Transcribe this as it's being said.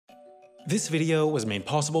This video was made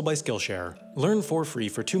possible by Skillshare. Learn for free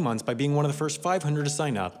for 2 months by being one of the first 500 to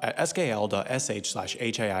sign up at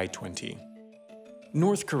skl.sh/HAI20.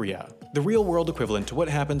 North Korea, the real-world equivalent to what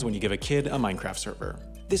happens when you give a kid a Minecraft server.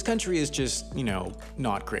 This country is just,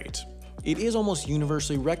 not great. It is almost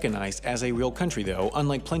universally recognized as a real country though,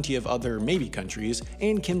 unlike plenty of other maybe countries,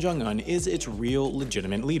 and Kim Jong-un is its real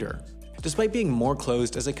legitimate leader. Despite being more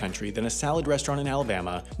closed as a country than a salad restaurant in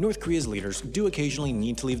Alabama, North Korea's leaders do occasionally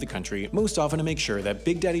need to leave the country, most often to make sure that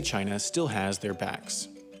Big Daddy China still has their backs.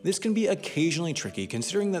 This can be occasionally tricky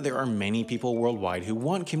considering that there are many people worldwide who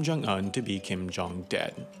want Kim Jong-un to be Kim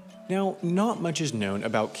Jong-dead. Now, not much is known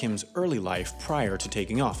about Kim's early life prior to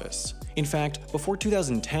taking office. In fact, before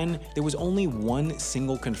 2010, there was only one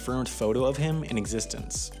single confirmed photo of him in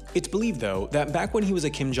existence. It's believed, though, that back when he was a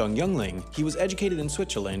Kim Jong youngling, he was educated in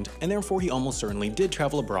Switzerland, and therefore he almost certainly did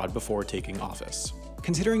travel abroad before taking office.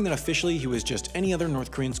 Considering that officially he was just any other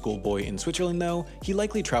North Korean schoolboy in Switzerland though, he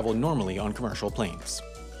likely traveled normally on commercial planes.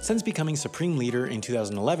 Since becoming supreme leader in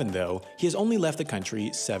 2011 though, he has only left the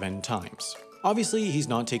country 7 times. Obviously, he's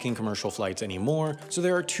not taking commercial flights anymore, so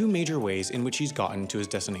there are 2 major ways in which he's gotten to his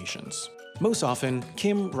destinations. Most often,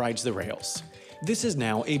 Kim rides the rails. This is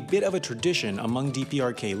now a bit of a tradition among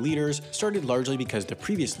DPRK leaders, started largely because the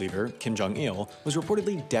previous leader, Kim Jong-il, was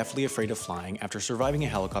reportedly deathly afraid of flying after surviving a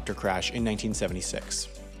helicopter crash in 1976.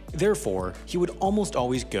 Therefore, he would almost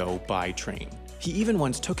always go by train. He even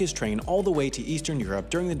once took his train all the way to Eastern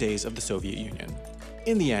Europe during the days of the Soviet Union.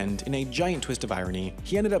 In the end, in a giant twist of irony,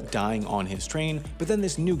 he ended up dying on his train, but then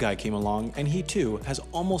this new guy came along and he too has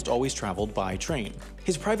almost always traveled by train.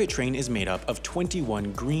 His private train is made up of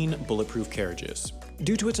 21 green bulletproof carriages.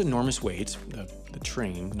 Due to its enormous weight, the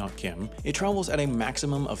train, not Kim, it travels at a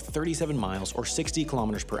maximum of 37 miles or 60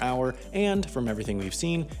 kilometers per hour, and from everything we've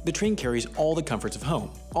seen, the train carries all the comforts of home.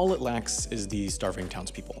 All it lacks is the starving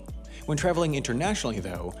townspeople. When traveling internationally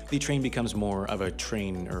though, the train becomes more of a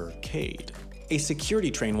train-ercade. A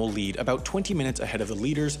security train will lead about 20 minutes ahead of the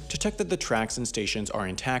leaders to check that the tracks and stations are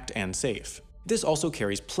intact and safe. This also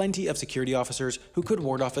carries plenty of security officers who could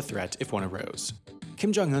ward off a threat if one arose.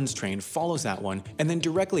 Kim Jong-un's train follows that one, and then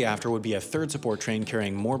directly after would be a third support train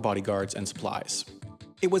carrying more bodyguards and supplies.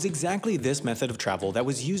 It was exactly this method of travel that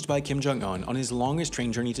was used by Kim Jong-un on his longest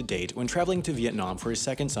train journey to date when traveling to Vietnam for his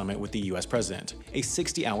second summit with the US president, a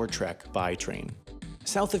 60-hour trek by train.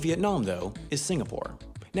 South of Vietnam, though, is Singapore.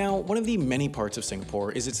 Now, one of the many parts of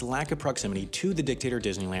Singapore is its lack of proximity to the dictator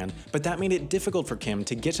Disneyland, but that made it difficult for Kim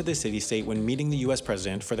to get to the city-state when meeting the US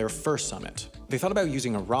president for their first summit. They thought about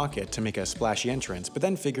using a rocket to make a splashy entrance, but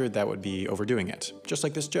then figured that would be overdoing it, just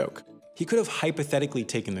like this joke. He could have hypothetically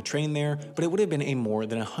taken the train there, but it would have been a more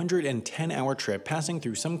than 110-hour trip passing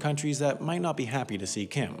through some countries that might not be happy to see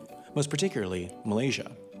Kim, most particularly Malaysia.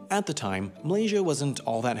 At the time, Malaysia wasn't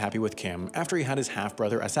all that happy with Kim after he had his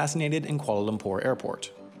half-brother assassinated in Kuala Lumpur airport.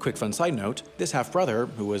 Quick fun side note, this half-brother,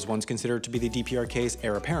 who was once considered to be the DPRK's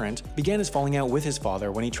heir apparent, began his falling out with his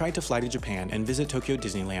father when he tried to fly to Japan and visit Tokyo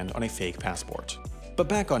Disneyland on a fake passport. But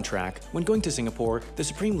back on track, when going to Singapore, the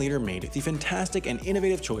Supreme Leader made the fantastic and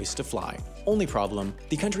innovative choice to fly. Only problem,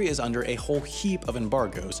 the country is under a whole heap of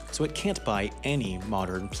embargoes, so it can't buy any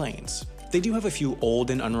modern planes. They do have a few old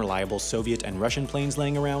and unreliable Soviet and Russian planes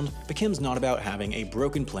laying around, but Kim's not about having a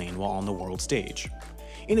broken plane while on the world stage.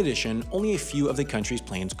 In addition, only a few of the country's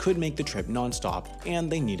planes could make the trip non-stop, and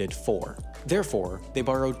they needed 4. Therefore, they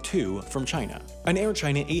borrowed 2 from China. An Air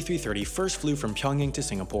China A330 first flew from Pyongyang to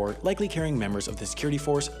Singapore, likely carrying members of the security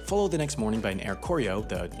force, followed the next morning by an Air Koryo,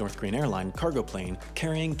 the North Korean airline, cargo plane,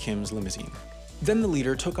 carrying Kim's limousine. Then the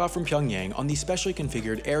leader took off from Pyongyang on the specially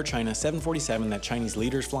configured Air China 747 that Chinese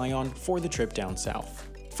leaders fly on for the trip down south.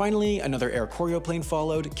 Finally, another Air Koryo plane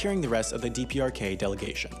followed, carrying the rest of the DPRK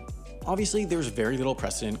delegation. Obviously, there's very little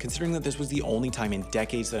precedent considering that this was the only time in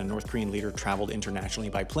decades that a North Korean leader traveled internationally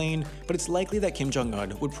by plane, but it's likely that Kim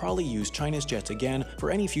Jong-un would probably use China's jets again for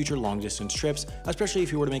any future long-distance trips, especially if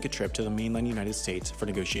he were to make a trip to the mainland United States for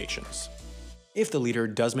negotiations. If the leader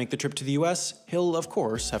does make the trip to the US, he'll of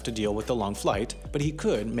course have to deal with the long flight, but he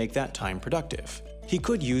could make that time productive. He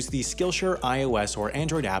could use the Skillshare iOS or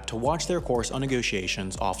Android app to watch their course on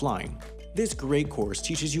negotiations offline. This great course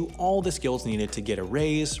teaches you all the skills needed to get a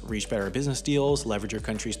raise, reach better business deals, leverage your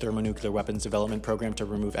country's thermonuclear weapons development program to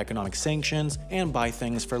remove economic sanctions, and buy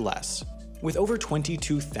things for less. With over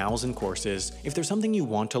 22,000 courses, if there's something you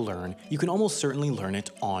want to learn, you can almost certainly learn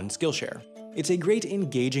it on Skillshare. It's a great,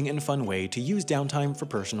 engaging, and fun way to use downtime for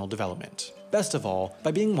personal development. Best of all,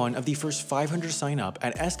 by being one of the first 500 to sign up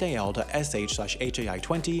at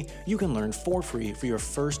skl.sh/HAI20, you can learn for free for your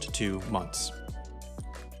first 2 months.